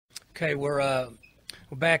Okay, we're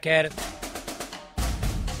back at it.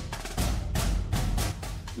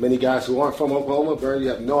 Many guys who aren't from Oklahoma, Bernie, you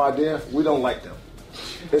have no idea. We don't like them.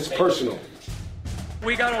 It's personal.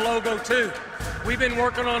 We got a logo too. We've been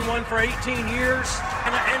working on one for 18 years,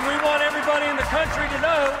 and we want everybody in the country to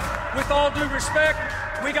know, with all due respect,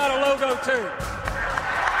 we got a logo too.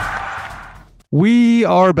 We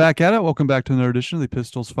are back at it. Welcome back to another edition of the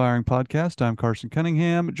Pistols Firing Podcast. I'm Carson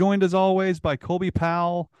Cunningham, joined as always by Colby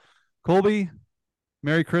Powell. Colby,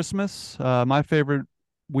 Merry Christmas. My favorite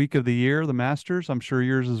week of the year, the Masters. I'm sure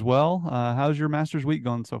yours as well. How's your Masters week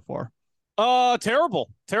going so far? Terrible,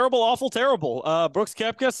 awful, terrible. Brooks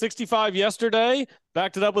Koepka, 65 yesterday,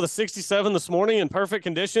 backed it up with a 67 this morning in perfect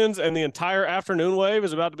conditions, and the entire afternoon wave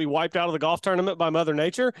is about to be wiped out of the golf tournament by Mother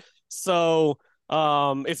Nature. So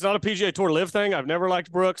it's not a PGA Tour Live thing. I've never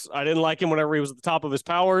liked Brooks. I didn't like him whenever he was at the top of his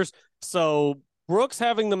powers. So Brooks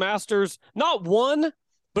having the Masters, not won,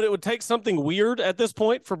 but it would take something weird at this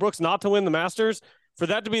point for Brooks not to win the Masters. For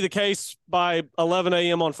that to be the case by 11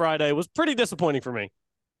 a.m. on Friday was pretty disappointing for me.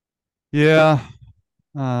 Yeah,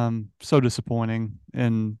 so disappointing.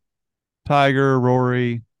 And Tiger,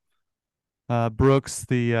 Rory, Brooks,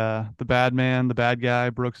 the bad man, the bad guy.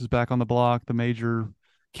 Brooks is back on the block, the major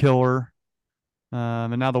killer.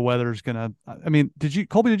 And now the weather's gonna. I mean,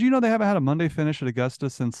 Colby? Did you know they haven't had a Monday finish at Augusta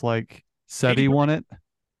since like Seve won it?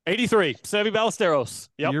 83, Seve Ballesteros.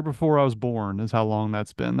 Yep. The year before I was born is how long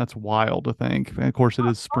that's been. That's wild to think. And of course, it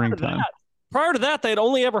is springtime. Prior to that, they'd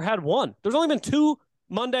only ever had one. There's only been two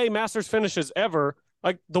Monday Masters finishes ever.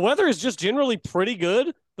 Like, the weather is just generally pretty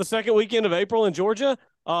good the second weekend of April in Georgia.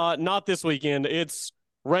 Not this weekend. It's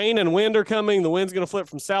rain and wind are coming. The wind's going to flip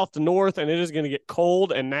from south to north, and it is going to get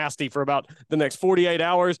cold and nasty for about the next 48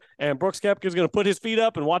 hours. And Brooks Koepka is going to put his feet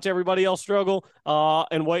up and watch everybody else struggle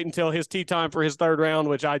and wait until his tee time for his third round,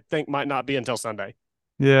 which I think might not be until Sunday.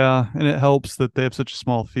 Yeah, and it helps that they have such a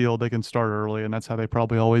small field. They can start early, and that's how they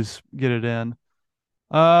probably always get it in.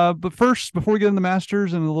 But first, before we get into the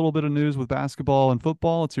Masters and a little bit of news with basketball and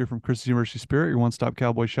football, let's hear from Chris University Spirit, your one-stop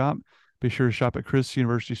Cowboy shop. Be sure to shop at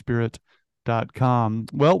chrisuniversityspirit.com.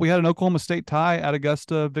 Well, we had an Oklahoma State tie at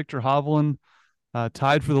Augusta. Viktor Hovland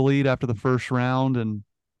tied for the lead after the first round. And,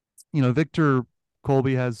 you know, Viktor,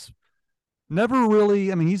 Colby, has never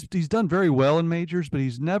really, I mean, he's done very well in majors, but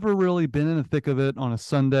he's never really been in the thick of it on a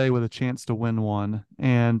Sunday with a chance to win one.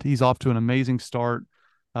 And he's off to an amazing start.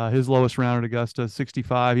 His lowest round at Augusta,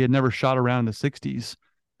 65. He had never shot around in the 60s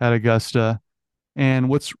at Augusta. And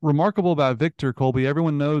what's remarkable about Viktor, Colby,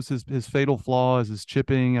 everyone knows his fatal flaw is his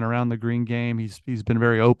chipping and around the green game. He's been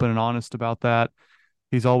very open and honest about that.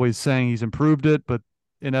 He's always saying he's improved it, but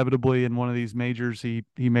inevitably in one of these majors, he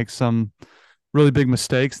makes some really big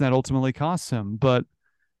mistakes, and that ultimately costs him. But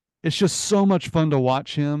it's just so much fun to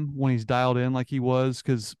watch him when he's dialed in like he was,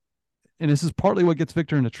 and this is partly what gets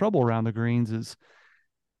Viktor into trouble around the greens, is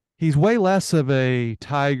he's way less of a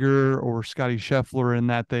Tiger or Scotty Scheffler in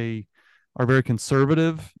that they are very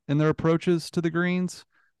conservative in their approaches to the greens.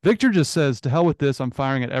 Viktor just says, to hell with this. I'm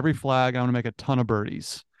firing at every flag. I'm going to make a ton of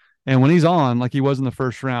birdies. And when he's on, like he was in the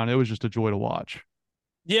first round, it was just a joy to watch.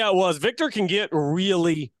 Yeah, it was. Viktor can get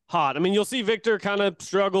really hot. I mean, you'll see Viktor kind of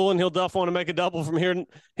struggle, and he'll want to make a double from here and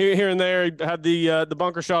there. He had the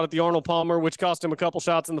bunker shot at the Arnold Palmer, which cost him a couple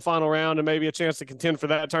shots in the final round and maybe a chance to contend for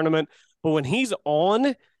that tournament. But when he's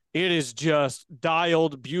on, it is just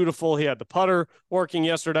dialed beautiful. He had the putter working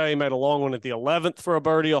yesterday. He made a long one at the 11th for a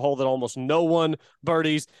birdie, a hole that almost no one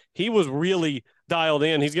birdies. He was really dialed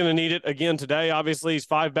in. He's going to need it again today. Obviously, he's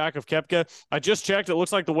 5 back of Koepka. I just checked. It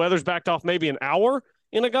looks like the weather's backed off maybe an hour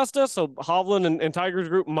in Augusta, so Hovland and Tiger's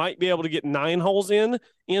group might be able to get 9 holes in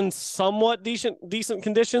somewhat decent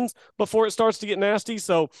conditions before it starts to get nasty.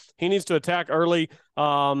 So he needs to attack early.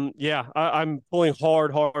 I'm pulling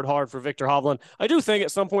hard for Viktor Hovland. I do think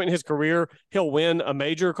at some point in his career he'll win a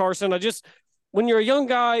major, Carson. When you're a young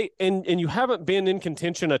guy and you haven't been in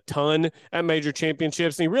contention a ton at major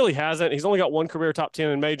championships, and he really hasn't. He's only got one career top 10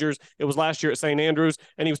 in majors. It was last year at St. Andrews,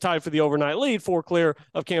 and he was tied for the overnight lead, 4 clear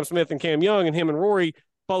of Cam Smith and Cam Young, and him and Rory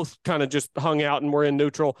both kind of just hung out and were in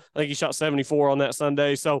neutral. I think he shot 74 on that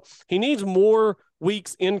Sunday. So he needs more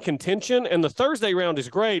weeks in contention, and the Thursday round is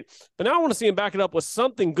great, but now I want to see him back it up with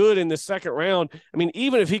something good in this second round. I mean,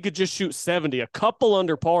 even if he could just shoot 70, a couple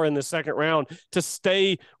under par in the second round to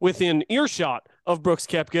stay within earshot of Brooks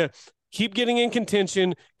Koepka, keep getting in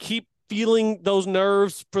contention, keep feeling those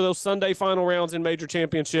nerves for those Sunday final rounds in major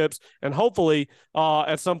championships, and hopefully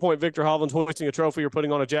at some point Viktor Hovland's hoisting a trophy or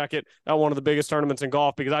putting on a jacket at one of the biggest tournaments in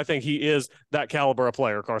golf, because I think he is that caliber of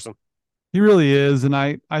player, Carson. He really is, and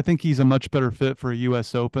I think he's a much better fit for a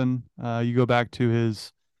U.S. Open. You go back to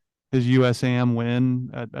his his USAM win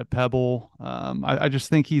at Pebble. I just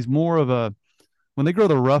think he's more of a, when they grow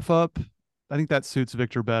the rough up, I think that suits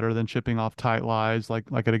Victor better than chipping off tight lies like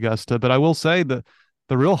at Augusta. But I will say the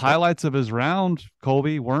real highlights of his round,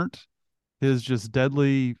 Colby, weren't his just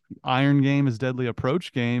deadly iron game, his deadly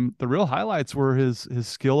approach game. The real highlights were his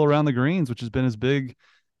skill around the greens, which has been his big,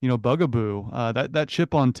 bugaboo. That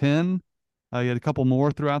chip on 10, he had a couple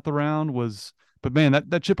more throughout the round but man,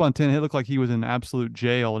 that chip on 10, it looked like he was in absolute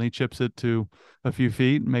jail, and he chips it to a few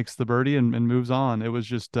feet, makes the birdie and moves on. It was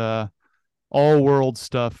just all world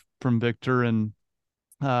stuff from Victor. And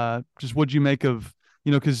just what'd you make of,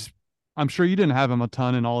 because I'm sure you didn't have him a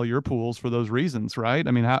ton in all your pools for those reasons, right?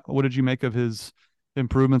 I mean, what did you make of his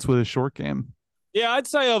improvements with his short game? Yeah, I'd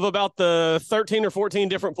say of about the 13 or 14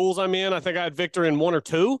 different pools I'm in, I think I had Victor in one or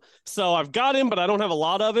two. So I've got him, but I don't have a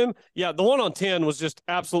lot of him. Yeah, the one on 10 was just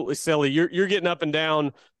absolutely silly. You're getting up and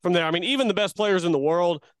down from there. I mean, even the best players in the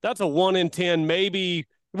world, that's a 1 in 10, maybe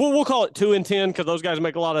we'll call it 2 in 10 because those guys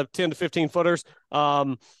make a lot of 10 to 15 footers.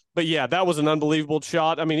 But yeah, that was an unbelievable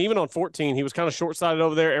shot. I mean, even on 14, he was kind of short-sighted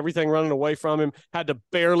over there, everything running away from him, had to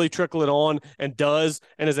barely trickle it on and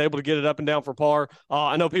is able to get it up and down for par.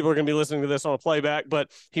 I know people are going to be listening to this on a playback,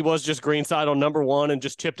 but he was just greenside on number one and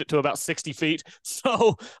just chipped it to about 60 feet.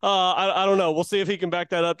 So I don't know. We'll see if he can back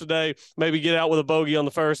that up today, maybe get out with a bogey on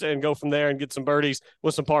the first and go from there and get some birdies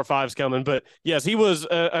with some par fives coming. But yes, he was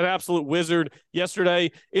an absolute wizard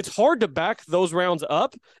yesterday. It's hard to back those rounds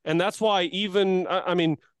up, and that's why I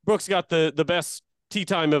mean, Brooks got the best tee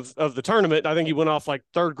time of the tournament. I think he went off like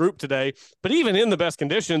third group today. But even in the best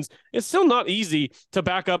conditions, it's still not easy to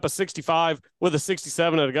back up a 65 with a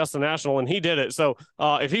 67 at Augusta National, and he did it. So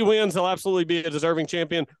if he wins, he'll absolutely be a deserving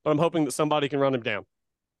champion, but I'm hoping that somebody can run him down.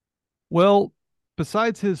 Well,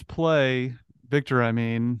 besides his play, Victor, I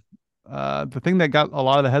mean, the thing that got a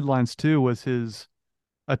lot of the headlines too was his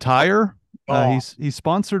attire. He's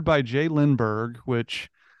sponsored by Jay Lindbergh, which,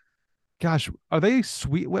 gosh, are they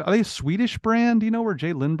a Swedish brand? Do you know where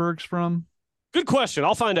Jay Lindbergh's from? Good question.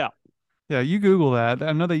 I'll find out. Yeah, you Google that.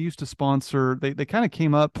 I know they used to sponsor. They kind of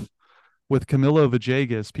came up with Camilo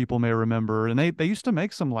Villegas, people may remember, and they used to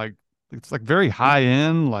make some it's like very high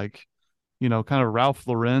end, like, kind of Ralph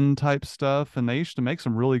Lauren type stuff, and they used to make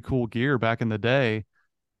some really cool gear back in the day.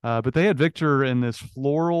 But they had Victor in this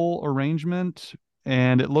floral arrangement,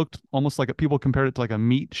 and it looked almost like people compared it to like a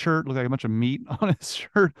meat shirt, looked like a bunch of meat on his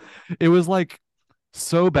shirt. It was like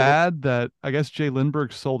so bad that I guess Jay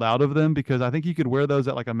Lindbergh sold out of them, because I think you could wear those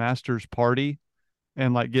at like a master's party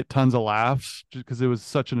and like get tons of laughs just because it was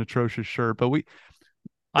such an atrocious shirt. But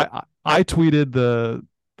I tweeted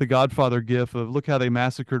the Godfather gif of look how they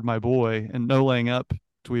massacred my boy, and No Laying Up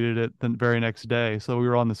tweeted it the very next day. So we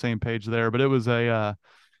were on the same page there, but it was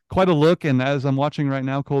quite a look. And as I'm watching right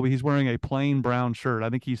now, Colby, he's wearing a plain brown shirt. I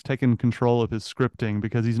think he's taken control of his scripting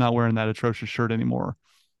because he's not wearing that atrocious shirt anymore.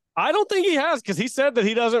 I don't think he has, because he said that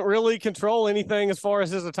he doesn't really control anything as far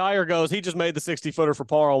as his attire goes. He just made the 60-footer for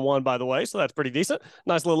par on one, by the way, so that's pretty decent.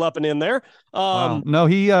 Nice little up and in there. Wow. No,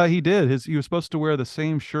 he did. He was supposed to wear the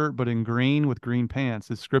same shirt but in green with green pants.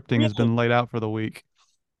 His scripting has been laid out for the week.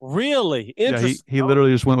 Really interesting. Yeah, he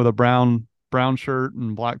literally just went with a brown shirt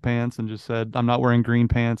and black pants and just said, "I'm not wearing green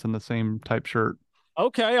pants and the same type shirt."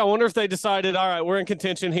 Okay, I wonder if they decided, all right, we're in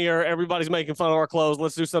contention here. Everybody's making fun of our clothes.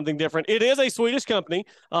 Let's do something different. It is a Swedish company.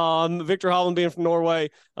 Victor Hovland being from Norway.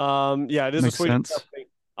 Yeah, it is Makes a Swedish sense. company.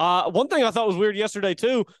 One thing I thought was weird yesterday,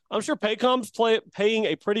 too, I'm sure Paycom's paying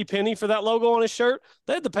a pretty penny for that logo on his shirt.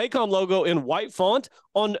 They had the Paycom logo in white font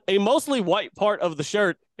on a mostly white part of the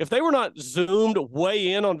shirt. If they were not zoomed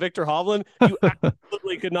way in on Victor Hovland, you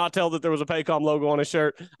absolutely could not tell that there was a Paycom logo on his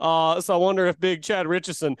shirt. So I wonder if big Chad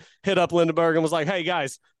Richardson hit up Lindenberg and was like, hey,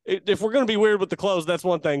 guys, if we're going to be weird with the clothes, that's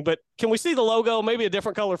one thing. But can we see the logo, maybe a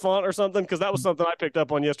different color font or something? Because that was something I picked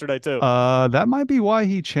up on yesterday, too. That might be why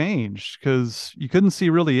he changed, because you couldn't see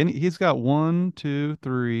really any. He's got 1, 2,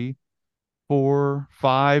 3, 4,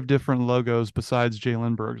 5 different logos besides Jay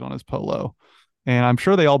Lindbergh's on his polo. And I'm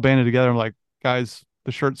sure they all banded together and like, guys,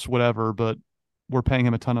 the shirt's whatever, but we're paying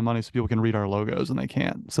him a ton of money so people can read our logos, and they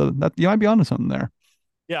can't. So that you might be onto something there.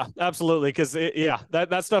 Yeah, absolutely. Because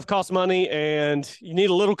that stuff costs money, and you need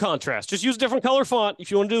a little contrast. Just use a different color font. If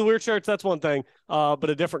you want to do the weird shirts, that's one thing. But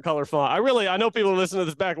a different color font. I know people are listening to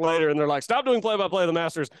this back later, and they're like, "Stop doing play-by-play of the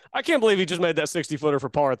Masters." I can't believe he just made that 60-footer for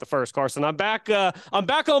par at the first, Carson. I'm back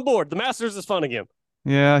on board. The Masters is fun again.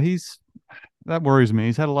 Yeah, that worries me.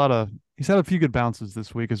 He's had a few good bounces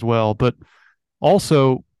this week as well, but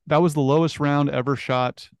also that was the lowest round ever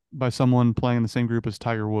shot by someone playing in the same group as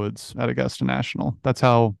Tiger Woods at Augusta National. That's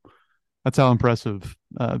how impressive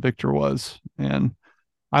Victor was. And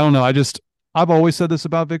I don't know. I've always said this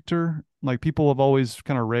about Victor. Like people have always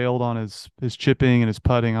kind of railed on his chipping and his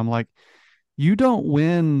putting. I'm like, you don't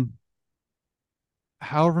win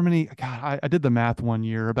however many. God, I did the math one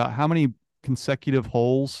year about how many consecutive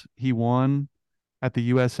holes he won at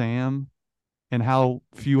the USAM and how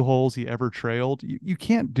few holes he ever trailed. You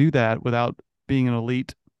can't do that without being an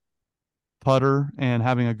elite putter and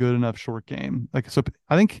having a good enough short game. Like so,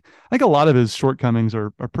 I think a lot of his shortcomings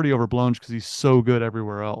are pretty overblown because he's so good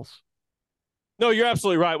everywhere else. No, you're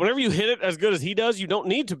absolutely right. Whenever you hit it as good as he does, you don't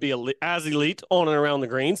need to be as elite on and around the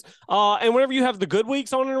greens. And whenever you have the good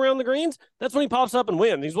weeks on and around the greens, that's when he pops up and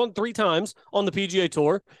wins. He's won 3 times on the PGA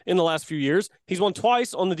Tour in the last few years. He's won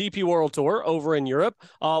twice on the DP World Tour over in Europe,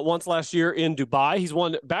 once last year in Dubai. He's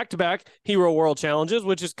won back-to-back Hero World Challenges,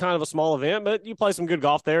 which is kind of a small event, but you play some good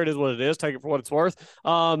golf there. It is what it is. Take it for what it's worth.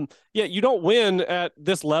 Yeah, you don't win at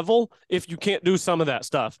this level if you can't do some of that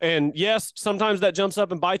stuff. And yes, sometimes that jumps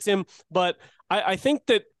up and bites him, but I think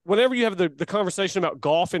that whenever you have the conversation about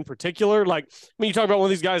golf in particular, like, I mean, you talk about one of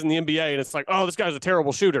these guys in the NBA and it's like, oh, this guy's a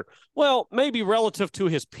terrible shooter. Well, maybe relative to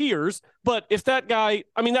his peers, but if that guy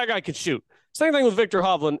can shoot. Same thing with Viktor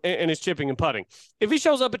Hovland and his chipping and putting. If he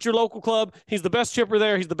shows up at your local club, he's the best chipper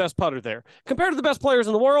there, he's the best putter there. Compared to the best players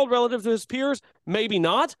in the world relative to his peers, maybe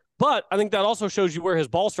not, but I think that also shows you where his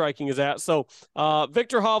ball striking is at. So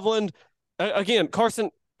Viktor Hovland, again, Carson,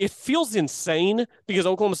 it feels insane because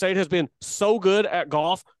Oklahoma State has been so good at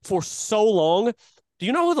golf for so long. Do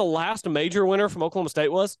you know who the last major winner from Oklahoma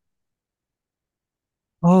State was?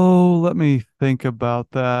 Oh, let me think about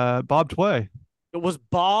that. Bob Tway. It was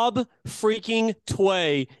Bob freaking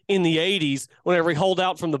Tway in the 80s whenever he holed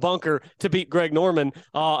out from the bunker to beat Greg Norman,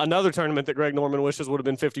 another tournament that Greg Norman wishes would have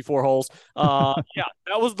been 54 holes. Yeah,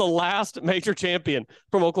 that was the last major champion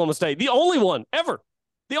from Oklahoma State. The only one ever.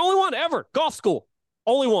 The only one ever. Golf school.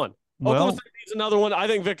 Only one. Oklahoma State needs another one. I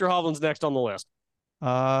think Viktor Hovland's next on the list.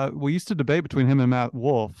 We used to debate between him and Matt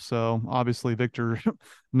Wolff, so obviously Victor,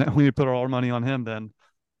 we need to put all our money on him then.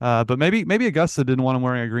 But maybe Augusta didn't want him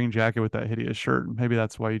wearing a green jacket with that hideous shirt. Maybe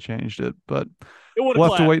that's why he changed it. But we'll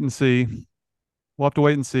have to wait and see. We'll have to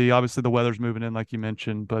wait and see. Obviously, the weather's moving in, like you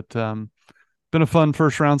mentioned. But been a fun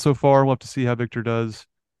first round so far. We'll have to see how Victor does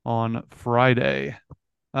on Friday.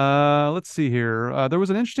 Let's see here. There was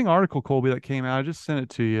an interesting article, Colby, that came out. I just sent it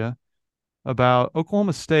to you about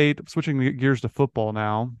Oklahoma State switching gears to football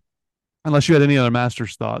now. Unless you had any other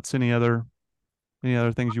Masters thoughts, any other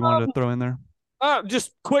things you wanted to throw in there?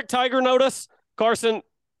 Just quick Tiger notice, Carson.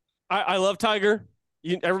 I love Tiger.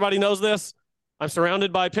 Everybody knows this. I'm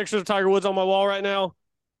surrounded by pictures of Tiger Woods on my wall right now.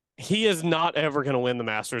 He is not ever going to win the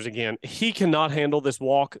Masters again. He cannot handle this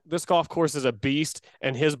walk. This golf course is a beast,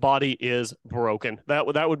 and his body is broken. That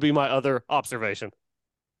would be my other observation.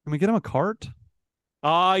 Can we get him a cart?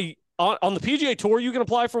 On the PGA Tour, you can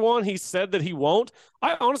apply for one. He said that he won't.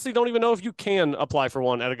 I honestly don't even know if you can apply for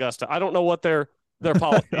one at Augusta. I don't know what their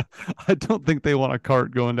policy. I don't think they want a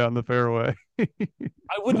cart going down the fairway.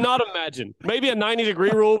 I would not imagine. Maybe a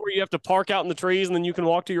 90-degree rule where you have to park out in the trees and then you can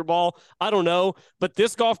walk to your ball. I don't know. But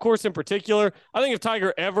this golf course in particular, I think if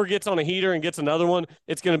Tiger ever gets on a heater and gets another one,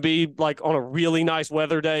 it's going to be like on a really nice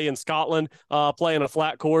weather day in Scotland, playing a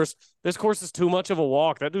flat course. This course is too much of a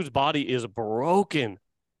walk. That dude's body is broken.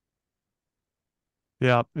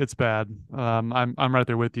 Yeah, it's bad. I'm right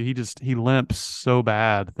there with you. He limps so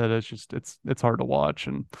bad that it's hard to watch.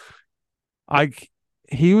 And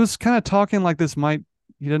he was kind of talking like he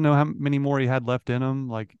didn't know how many more he had left in him.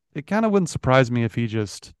 Like it kind of wouldn't surprise me if he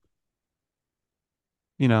just,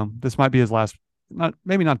 this might be his last.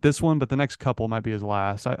 Maybe not this one, but the next couple might be his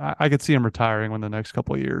last. I could see him retiring in the next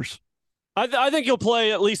couple of years. I think he'll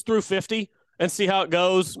play at least through 50. And see how it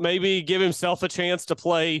goes. Maybe give himself a chance to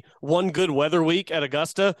play one good weather week at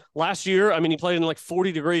Augusta. Last year, I mean, he played in like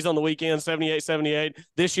 40 degrees on the weekend, 78, 78.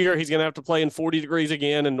 This year, he's going to have to play in 40 degrees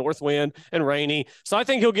again and north wind and rainy. So I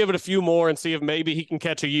think he'll give it a few more and see if maybe he can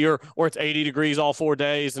catch a year where it's 80 degrees all 4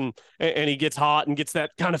 days and he gets hot and gets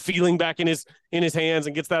that kind of feeling back in his hands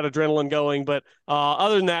and gets that adrenaline going. But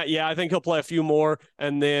other than that, yeah, I think he'll play a few more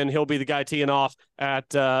and then he'll be the guy teeing off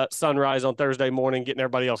at sunrise on Thursday morning, getting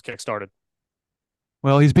everybody else kickstarted.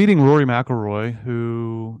 Well, he's beating Rory McIlroy,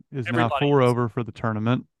 who is now 4 over for the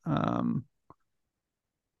tournament. But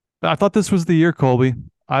I thought this was the year, Colby.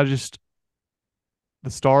 The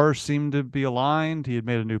stars seemed to be aligned. He had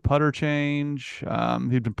made a new putter change.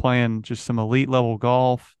 He'd been playing just some elite level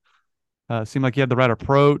golf. Seemed like he had the right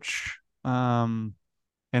approach. And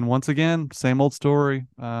once again, same old story.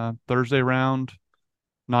 Thursday round,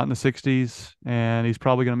 not in the 60s, and he's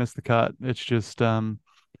probably going to miss the cut. It's just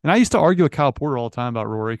and I used to argue with Kyle Porter all the time about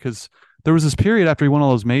Rory because there was this period after he won all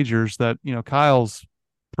those majors that, Kyle's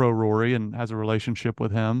pro Rory and has a relationship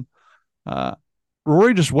with him.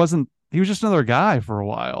 Rory just wasn't. He was just another guy for a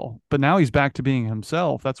while, but now he's back to being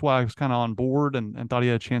himself. That's why I was kind of on board and thought he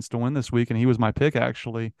had a chance to win this week, and he was my pick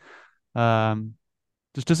actually. Um,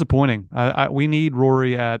 just disappointing. We need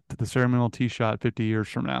Rory at the ceremonial tee shot 50 years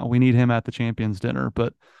from now. We need him at the champions dinner,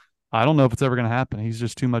 but I don't know if it's ever going to happen. He's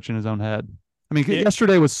just too much in his own head. I mean,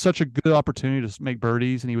 yesterday was such a good opportunity to make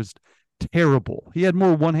birdies, and he was terrible. He had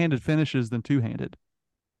more one-handed finishes than two-handed.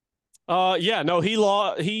 Yeah, no, he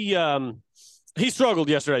struggled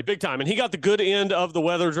yesterday big time, and he got the good end of the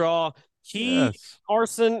weather draw.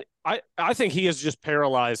 Carson, I think he is just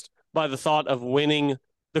paralyzed by the thought of winning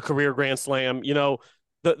the career Grand Slam. You know,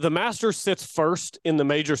 the Masters sits first in the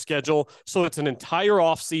major schedule, so it's an entire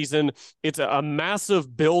off season. It's a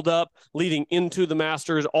massive buildup leading into the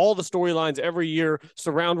Masters. All the storylines every year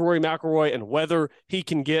surround Rory McIlroy and whether he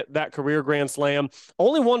can get that career Grand Slam.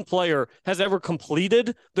 Only one player has ever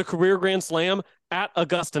completed the career Grand Slam at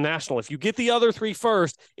Augusta National. If you get the other three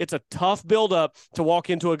first, it's a tough buildup to walk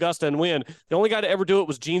into Augusta and win. The only guy to ever do it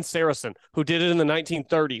was Gene Sarazen, who did it in the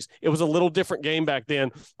 1930s. It was a little different game back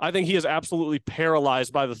then. I think he is absolutely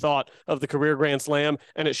paralyzed by the thought of the career Grand Slam,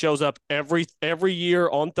 and it shows up every year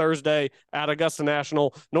on Thursday at Augusta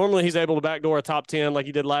National. Normally, he's able to backdoor a top 10 like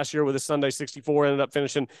he did last year with his Sunday 64, ended up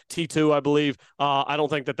finishing T2, I believe. I don't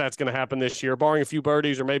think that that's going to happen this year. Barring a few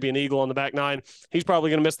birdies or maybe an eagle on the back nine, he's probably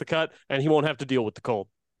going to miss the cut, and he won't have to deal with the cold.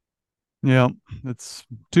 Yeah, it's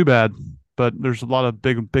too bad, but there's a lot of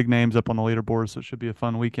big names up on the leaderboard, so it should be a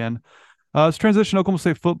fun weekend. Let's transition to Oklahoma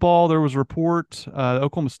State football. There was a report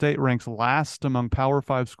Oklahoma State ranks last among Power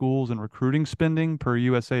 5 schools in recruiting spending per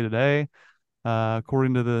USA Today.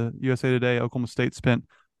 According to the USA Today, Oklahoma State spent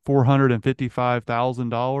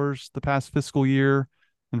 $455,000 the past fiscal year,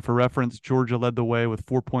 and for reference, Georgia led the way with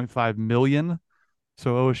 $4.5 million.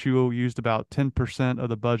 So OSU used about 10% of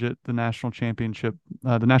the budget the national champion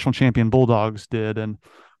Bulldogs did, and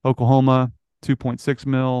Oklahoma 2.6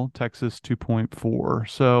 mil, Texas 2.4.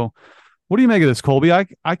 So what do you make of this, Colby? I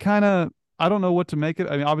don't know what to make of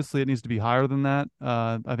it. I mean, obviously it needs to be higher than that.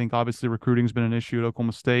 I think obviously recruiting's been an issue at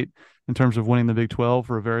Oklahoma State in terms of winning the Big 12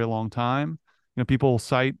 for a very long time. You know, people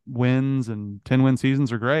cite wins and 10-win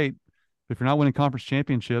seasons are great. But if you're not winning conference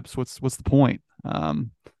championships, what's the point?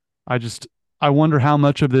 I wonder how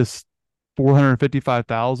much of this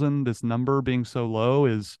 455,000, this number being so low,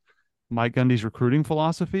 is Mike Gundy's recruiting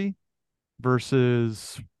philosophy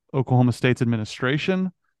versus Oklahoma State's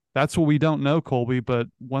administration. That's what we don't know, Colby, but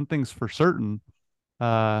one thing's for certain,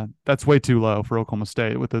 that's way too low for Oklahoma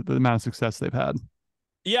State with the amount of success they've had.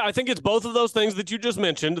 Yeah, I think it's both of those things that you just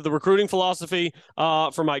mentioned, the recruiting philosophy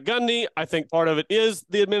for Mike Gundy. I think part of it is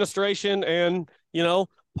the administration, and, you know,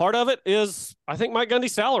 part of it is, I think, Mike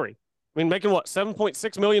Gundy's salary. I mean, making what,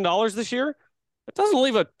 $7.6 million this year? It doesn't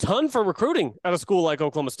leave a ton for recruiting at a school like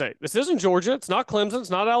Oklahoma State. This isn't Georgia. It's not Clemson. It's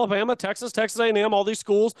not Alabama, Texas A&M, all these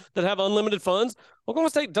schools that have unlimited funds. Oklahoma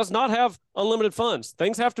State does not have unlimited funds.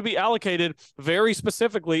 Things have to be allocated very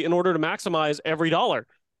specifically in order to maximize every dollar.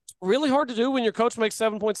 Really hard to do when your coach makes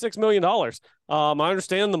 $7.6 million. I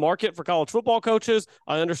understand the market for college football coaches.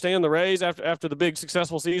 I understand the raise after the big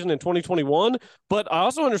successful season in 2021, but I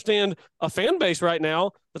also understand a fan base right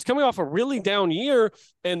now that's coming off a really down year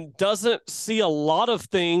and doesn't see a lot of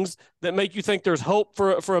things that make you think there's hope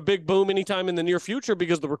for a big boom anytime in the near future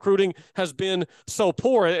because the recruiting has been so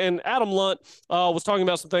poor. And Adam Lunt was talking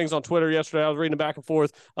about some things on Twitter yesterday. I was reading back and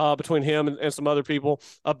forth between him and some other people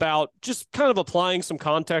about just kind of applying some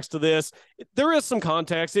context to this. There is some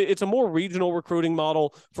context. It's a more regional recruiting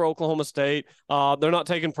model for Oklahoma State. They're not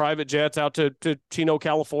taking private jets out to Chino,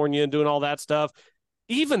 California and doing all that stuff.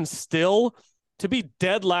 Even still, to be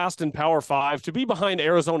dead last in Power 5, to be behind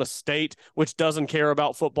Arizona State, which doesn't care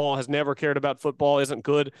about football, has never cared about football, isn't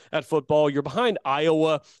good at football. You're behind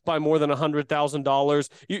Iowa by more than $100,000.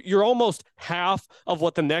 You're almost half of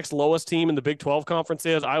what the next lowest team in the Big 12 conference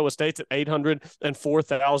is. Iowa State's at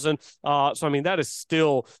 $804,000. So, I mean, that is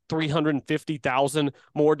still $350,000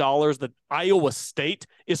 more dollars that Iowa State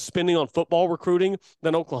is spending on football recruiting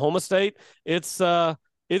than Oklahoma State. It's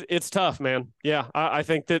tough, man. Yeah, I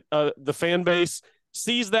think that the fan base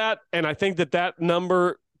sees that, and I think that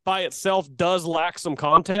number by itself does lack some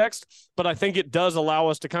context, but I think it does allow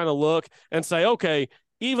us to kind of look and say, okay,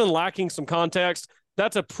 even lacking some context,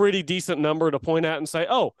 that's a pretty decent number to point at and say,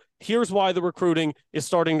 oh, here's why the recruiting is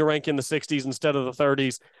starting to rank in the 60s instead of the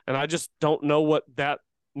 30s, and I just don't know what that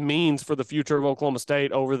means for the future of Oklahoma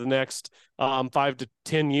State over the next 5 to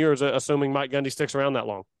 10 years, assuming Mike Gundy sticks around that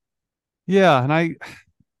long. Yeah, and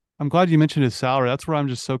I'm glad you mentioned his salary. That's where I'm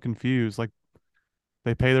just so confused. Like,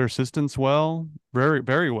 They pay their assistants well, very,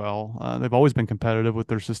 very well. They've always been competitive with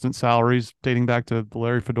their assistant salaries dating back to the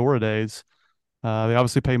Larry Fedora days. They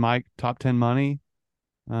obviously pay Mike top 10 money.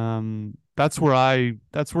 That's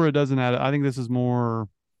where it doesn't add. I think this is more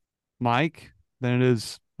Mike than it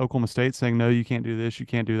is Oklahoma State saying, no, you can't do this, you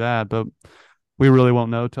can't do that. But we really won't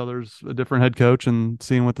know till there's a different head coach and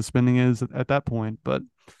seeing what the spending is at that point. But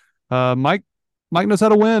Mike knows how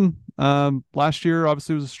to win. Last year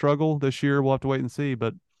obviously was a struggle. This year we'll have to wait and see.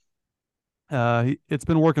 But it's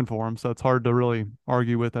been working for him, so it's hard to really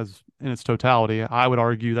argue with as in its totality. I would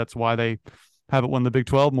argue that's why they haven't won the Big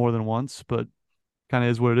 12 more than once, but kind of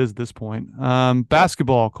is what it is at this point.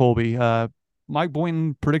 Basketball, Colby. Mike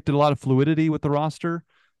Boynton predicted a lot of fluidity with the roster.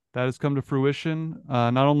 That has come to fruition.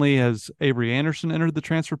 Not only has Avery Anderson entered the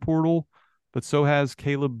transfer portal, but so has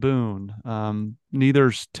Caleb Boone.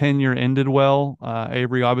 Neither's tenure ended well.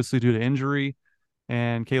 Avery, obviously, due to injury,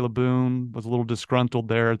 and Caleb Boone was a little disgruntled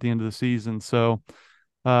there at the end of the season. So,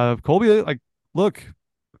 Colby, look,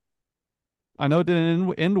 I know it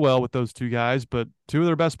didn't end well with those two guys, but two of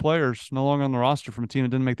their best players no longer on the roster from a team that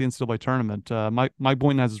didn't make the NCAA tournament. Mike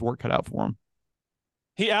Boynton has his work cut out for him.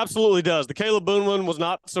 He absolutely does. The Caleb Boone one was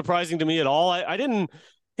not surprising to me at all. He didn't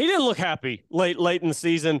look happy late in the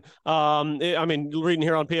season. Reading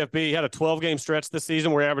here on PFB, he had a 12-game stretch this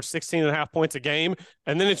season where he averaged 16.5 points a game,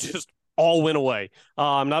 and then it just all went away.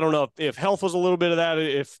 I don't know if health was a little bit of that,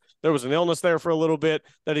 if there was an illness there for a little bit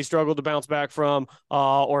that he struggled to bounce back from,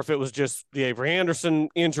 or if it was just the Avery Anderson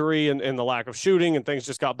injury and the lack of shooting and things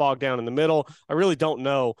just got bogged down in the middle. I really don't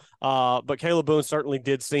know. But Caleb Boone certainly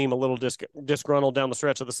did seem a little disgruntled down the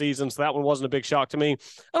stretch of the season, so that one wasn't a big shock to me.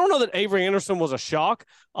 I don't know that Avery Anderson was a shock,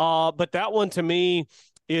 but that one to me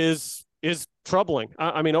is troubling.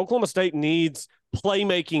 Oklahoma State needs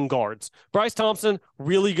playmaking guards. Bryce Thompson,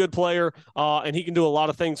 really good player, and he can do a lot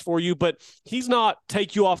of things for you, but he's not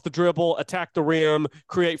take you off the dribble, attack the rim,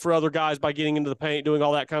 create for other guys by getting into the paint, doing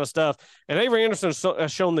all that kind of stuff. And Avery Anderson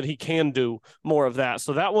has shown that he can do more of that.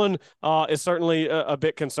 So that one is certainly a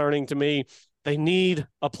bit concerning to me. They need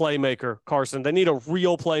a playmaker, Carson. They need a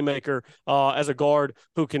real playmaker as a guard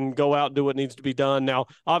who can go out and do what needs to be done. Now,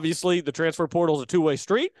 obviously, the transfer portal is a two-way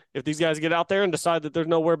street. If these guys get out there and decide that there's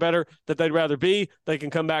nowhere better that they'd rather be, they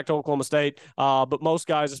can come back to Oklahoma State. But most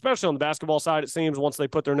guys, especially on the basketball side, it seems once they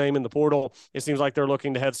put their name in the portal, it seems like they're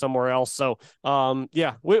looking to head somewhere else. So,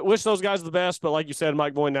 wish those guys the best. But like you said,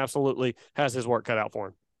 Mike Boynton absolutely has his work cut out for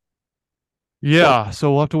him. Yeah,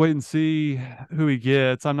 so we'll have to wait and see who he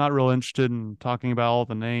gets. I'm not real interested in talking about all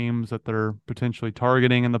the names that they're potentially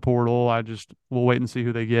targeting in the portal. We'll wait and see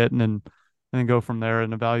who they get and then go from there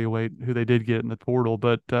and evaluate who they did get in the portal.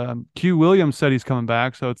 But Q Williams said he's coming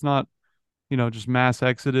back, so it's not, just mass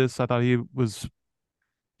exodus. I thought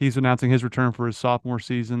he's announcing his return for his sophomore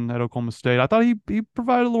season at Oklahoma State. I thought he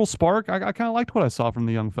provided a little spark. I kind of liked what I saw from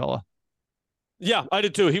the young fella. Yeah, I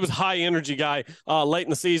did too. He was a high energy guy late in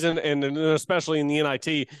the season, and especially in the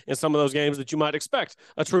NIT in some of those games that you might expect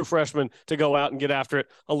a true freshman to go out and get after it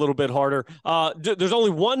a little bit harder. There's only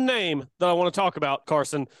one name that I want to talk about,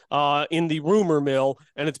 Carson, in the rumor mill,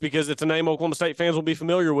 and it's because it's a name Oklahoma State fans will be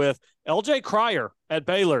familiar with. LJ Cryer at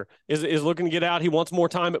Baylor is looking to get out. He wants more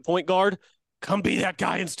time at point guard. Come be that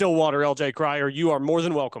guy in Stillwater, LJ Cryer. You are more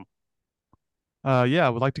than welcome. I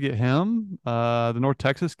would like to get him. The North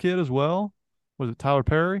Texas kid as well. Was it Tyler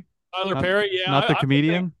Perry? Perry, yeah. Not the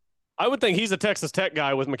comedian? I would think he's a Texas Tech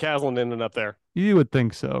guy with McCaslin ending up there. You would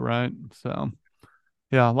think so, right? So,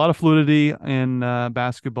 yeah, a lot of fluidity in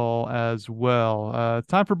basketball as well.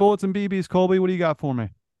 Time for Bullets and BBs. Colby, what do you got for me?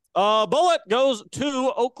 Bullet goes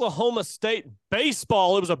to Oklahoma State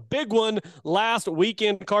baseball. It was a big one last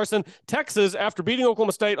weekend, Carson. Texas, after beating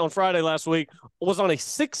Oklahoma State on Friday last week, was on a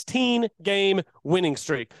 16-game winning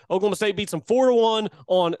streak. Oklahoma State beats them 4-1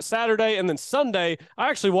 on Saturday, and then Sunday, I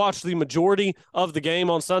actually watched the majority of the game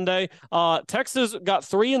on Sunday. Texas got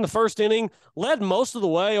 3 in the first inning, led most of the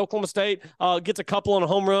way. Oklahoma State gets a couple on a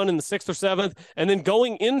home run in the 6th or 7th, and then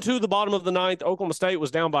going into the bottom of the 9th, Oklahoma State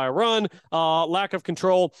was down by a run. Lack of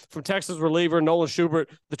control from Texas reliever Nolan Schubert,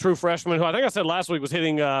 the true freshman, who I think I said last week was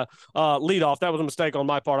hitting leadoff. That was a mistake on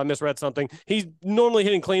my part. I misread something. He's normally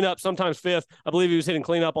hitting cleanup, sometimes 5th. I believe he was hitting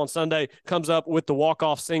cleanup on Sunday. Comes up with the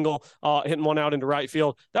walk-off single, hitting one out into right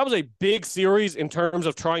field. That was a big series in terms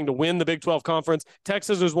of trying to win the Big 12 Conference.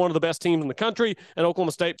 Texas is one of the best teams in the country, and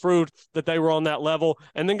Oklahoma State proved that they were on that level,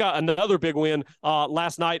 and then got another big win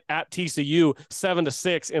last night at TCU,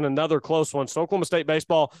 7-6 in another close one. So Oklahoma State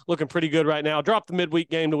baseball looking pretty good right now. Dropped the midweek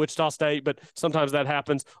game into Wichita State, but sometimes that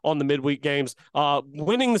happens on the midweek games.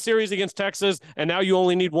 Winning the series against Texas, and now you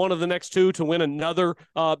only need one of the next two to win another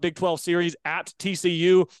Big 12 series at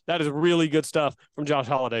TCU. That is really good stuff from Josh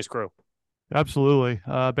Holliday's crew. Absolutely.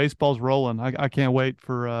 Baseball's rolling. I can't wait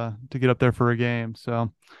for to get up there for a game.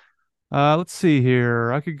 So let's see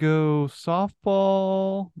here. I could go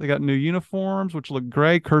softball. They got new uniforms, which look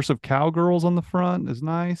great. Cursive cowgirls on the front is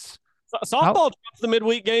nice. Softball drops the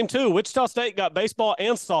midweek game too. Wichita State got baseball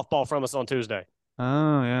and softball from us on Tuesday.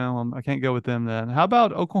 Oh yeah, well, I can't go with them then. How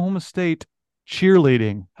about Oklahoma State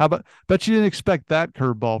cheerleading? How about? Bet you didn't expect that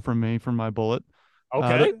curveball from me for my bullet.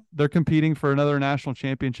 Okay. They're competing for another national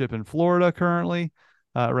championship in Florida currently.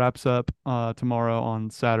 It wraps up tomorrow on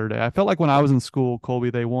Saturday. I felt like when I was in school, Colby,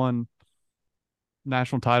 they won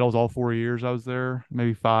national titles all 4 years I was there,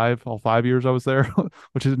 maybe all 5 years I was there,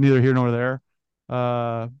 which is neither here nor there.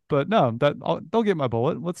 But no, they'll get my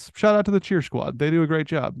bullet. Let's shout out to the cheer squad. They do a great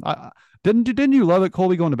job. Didn't you love it,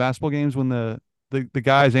 Colby, going to basketball games when the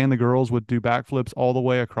guys and the girls would do backflips all the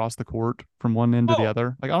way across the court from one end to the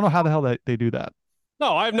other? Like, I don't know how the hell they do that.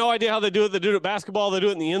 No, I have no idea how they do it. They do it at basketball. They do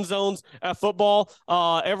it in the end zones at football.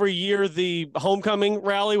 Every year, the homecoming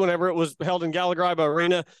rally, whenever it was held in Gallagher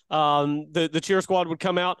Arena, the cheer squad would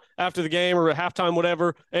come out after the game or at halftime,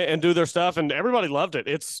 whatever, and do their stuff. And everybody loved it.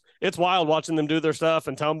 It's wild watching them do their stuff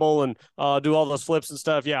and tumble and do all those flips and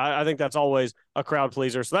stuff. Yeah, I think that's always a crowd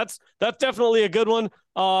pleaser. So that's definitely a good one.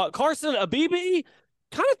 Carson, a BB.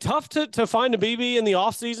 Kind of tough to find a BB in the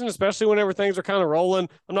offseason, especially whenever things are kind of rolling.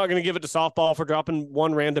 I'm not going to give it to softball for dropping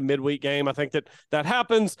one random midweek game. I think that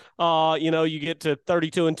happens. You get to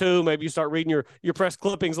 32-2. Maybe you start reading your press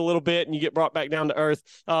clippings a little bit and you get brought back down to earth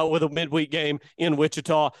with a midweek game in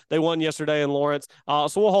Wichita. They won yesterday in Lawrence.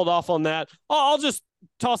 So we'll hold off on that. I'll just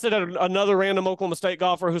toss it at another random Oklahoma State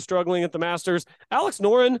golfer who's struggling at the Masters. Alex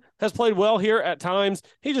Noren has played well here at times.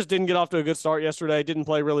 He just didn't get off to a good start yesterday. Didn't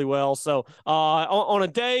play really well. So on a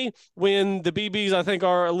day when the BBs, I think,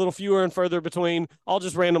 are a little fewer and further between, I'll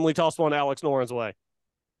just randomly toss one Alex Noren's way.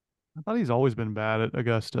 I thought he's always been bad at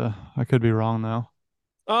Augusta. I could be wrong, though.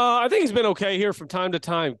 I think he's been okay here from time to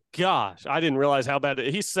time. Gosh, I didn't realize how bad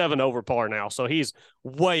he's 7 over par now. So he's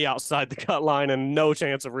way outside the cut line and no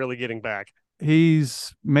chance of really getting back.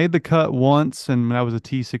 He's made the cut once, and that was a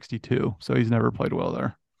T62, so he's never played well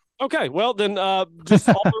there. Okay, well, then just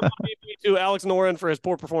offer to Alex Noren for his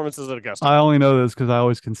poor performances at Augusta. I only know this because I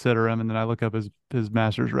always consider him, and then I look up his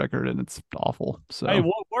Masters record, and it's awful. So, hey,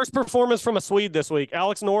 worst performance from a Swede this week,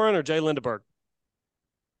 Alex Noren or Jay Lindeberg?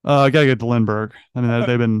 I gotta get to Lindbergh. I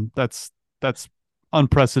mean, that's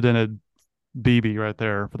unprecedented BB right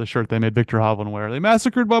there for the shirt they made Viktor Hovland wear. They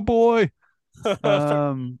massacred my boy.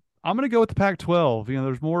 I'm going to go with the Pac-12.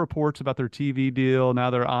 There's more reports about their TV deal.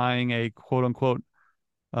 Now they're eyeing a quote-unquote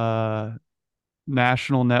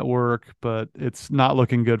national network, but it's not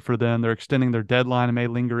looking good for them. They're extending their deadline and may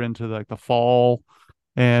linger into the fall.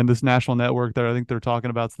 And this national network that I think they're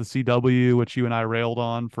talking about is the CW, which you and I railed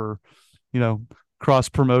on for,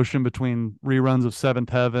 cross-promotion between reruns of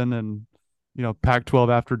Seventh Heaven and,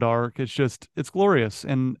 Pac-12 After Dark. It's glorious.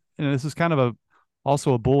 And this is kind of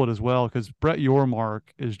also a bullet as well, because Brett Yormark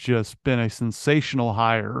has just been a sensational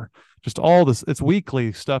hire. Just all this, it's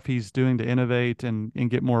weekly stuff he's doing to innovate and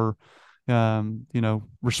get more,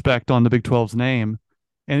 respect on the Big 12's name.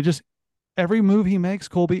 And every move he makes,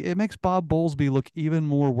 Colby, it makes Bob Bowlesby look even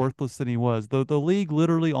more worthless than he was. The league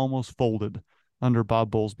literally almost folded under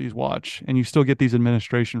Bob Bowlesby's watch. And you still get these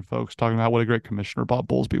administration folks talking about what a great commissioner Bob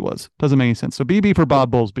Bowlesby was. Doesn't make any sense. So BB for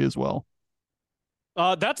Bob Bowlesby as well.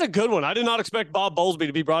 That's a good one. I did not expect Bob Bowlesby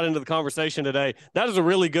to be brought into the conversation today. That is a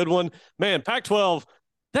really good one. Man, Pac-12,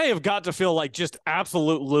 they have got to feel like just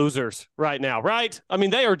absolute losers right now, right? I mean,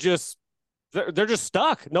 they're just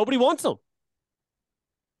stuck. Nobody wants them.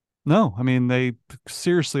 No, I mean, they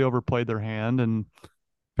seriously overplayed their hand, and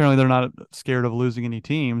apparently they're not scared of losing any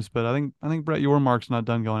teams, but I think Brett Yormark's not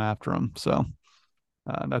done going after them. So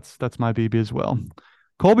that's my BB as well.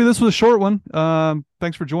 Colby, this was a short one.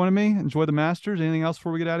 Thanks for joining me. Enjoy the Masters. Anything else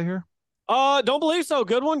before we get out of here? Don't believe so.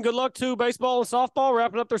 Good one. Good luck to baseball and softball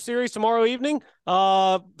wrapping up their series tomorrow evening.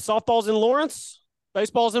 Softball's in Lawrence.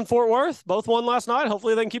 Baseball's in Fort Worth. Both won last night.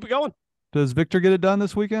 Hopefully they can keep it going. Does Viktor get it done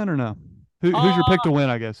this weekend or no? Who's your pick to win,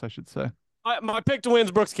 I guess I should say? My pick to win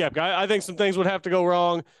is Brooks Koepka. I think some things would have to go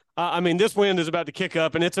wrong. This wind is about to kick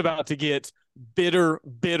up, and it's about to get bitter,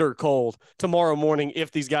 bitter cold tomorrow morning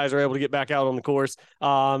if these guys are able to get back out on the course.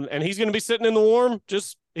 And he's going to be sitting in the warm.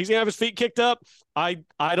 He's going to have his feet kicked up. I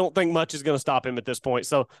don't think much is going to stop him at this point.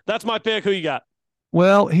 So that's my pick. Who you got?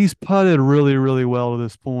 Well, he's putted really, really well to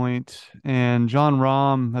this point, and John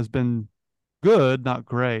Rahm has been good, not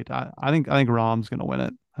great. I think Rahm's going to win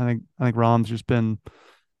it. I think Rahm's just been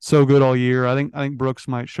so good all year. I think Brooks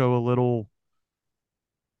might show a little.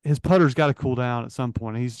 His putter's got to cool down at some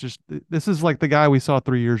point. This is like the guy we saw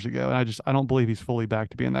 3 years ago, and I don't believe he's fully back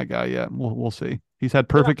to being that guy yet. We'll see. He's had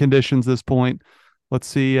perfect conditions this point. Let's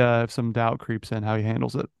see if some doubt creeps in how he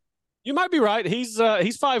handles it. You might be right. He's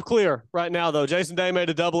 5 clear right now, though. Jason Day made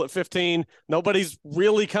a double at 15. Nobody's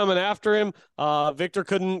really coming after him. Viktor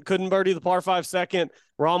couldn't birdie the par 5 second.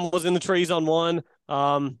 Rahm was in the trees on 1.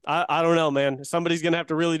 I don't know, man. Somebody's going to have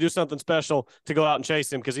to really do something special to go out and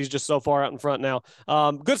chase him because he's just so far out in front now.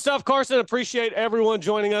 Good stuff, Carson. Appreciate everyone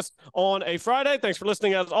joining us on a Friday. Thanks for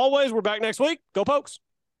listening as always. We're back next week. Go Pokes.